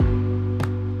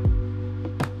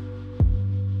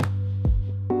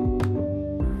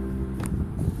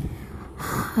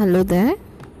Hello there.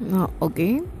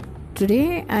 Okay.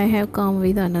 Today I have come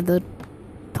with another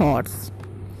thoughts.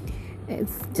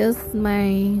 It's just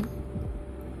my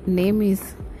name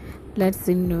is let's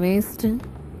invest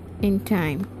in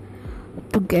time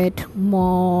to get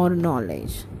more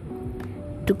knowledge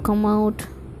to come out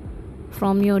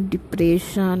from your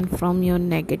depression, from your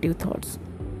negative thoughts.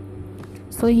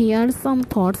 So here some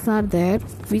thoughts are there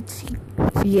which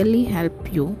really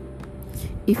help you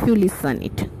if you listen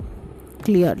it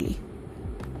clearly.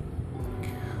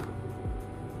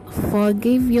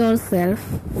 Forgive yourself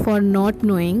for not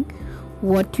knowing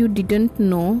what you didn't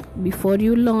know before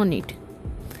you learn it.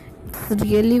 It's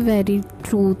really very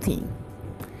true thing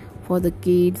for the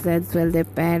kids as well, their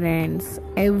parents,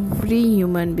 every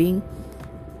human being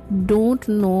don't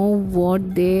know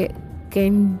what they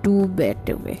can do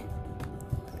better way.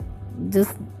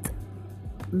 Just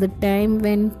the time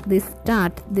when they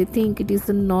start, they think it is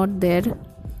not their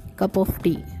cup of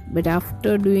tea, but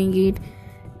after doing it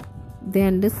they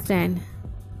understand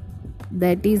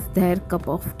that is their cup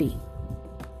of tea.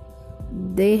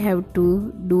 They have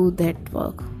to do that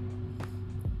work.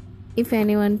 If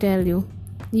anyone tell you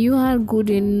you are good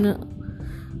in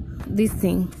this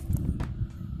thing,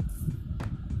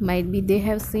 might be they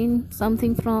have seen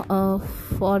something from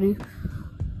for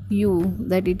you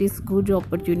that it is good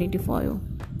opportunity for you,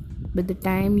 but the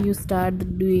time you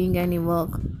start doing any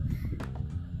work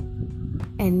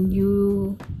and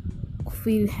you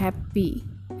feel happy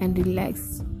and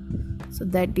relaxed, so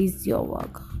that is your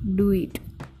work. Do it.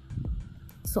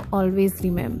 So always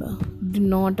remember, do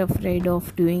not afraid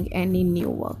of doing any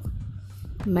new work.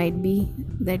 Might be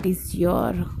that is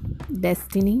your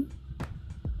destiny.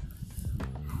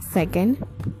 Second,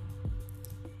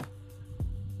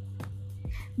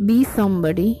 be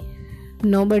somebody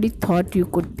nobody thought you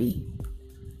could be.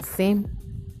 Same.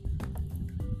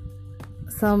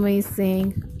 Some is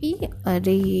saying,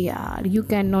 you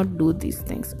cannot do these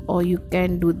things or you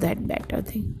can do that better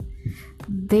thing.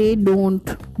 They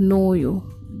don't know you.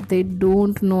 They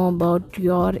don't know about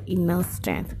your inner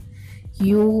strength.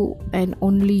 You and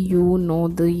only you know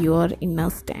your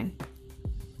inner strength.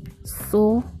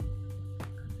 So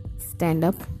stand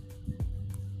up,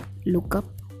 look up,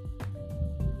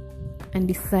 and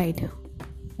decide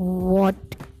what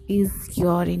is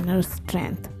your inner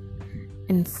strength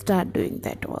and start doing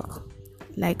that work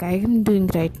like I am doing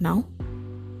right now.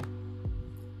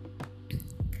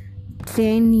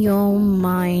 Train your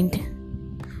mind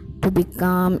to be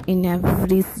calm in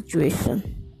every situation.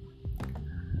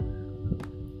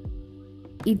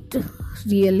 It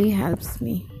really helps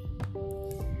me.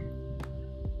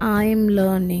 I am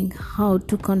learning how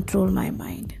to control my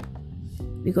mind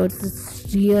because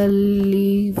it's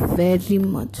really very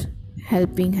much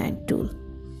helping hand tool.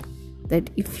 That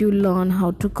if you learn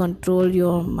how to control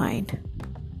your mind,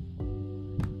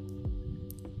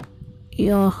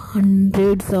 your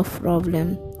hundreds of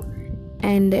problems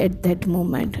end at that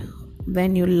moment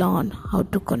when you learn how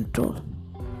to control,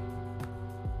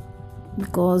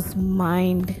 because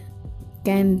mind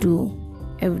can do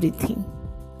everything.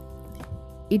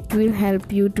 It will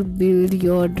help you to build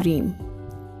your dream,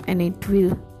 and it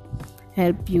will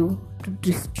help you to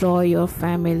destroy your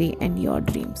family and your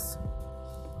dreams.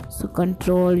 So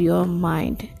control your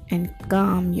mind and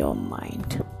calm your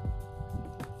mind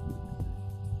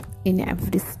in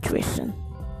every situation.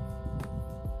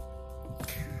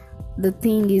 The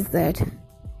thing is that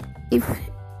if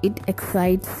it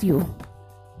excites you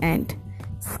and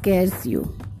scares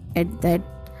you at that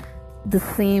the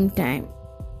same time,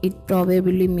 it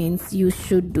probably means you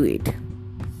should do it.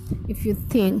 If you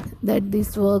think that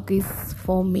this work is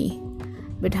for me,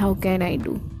 but how can I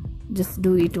do? Just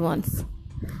do it once.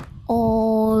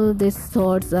 All these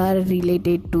thoughts are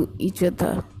related to each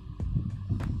other.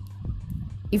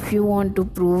 If you want to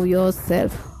prove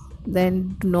yourself,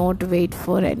 then do not wait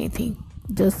for anything.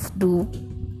 Just do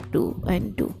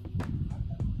and do.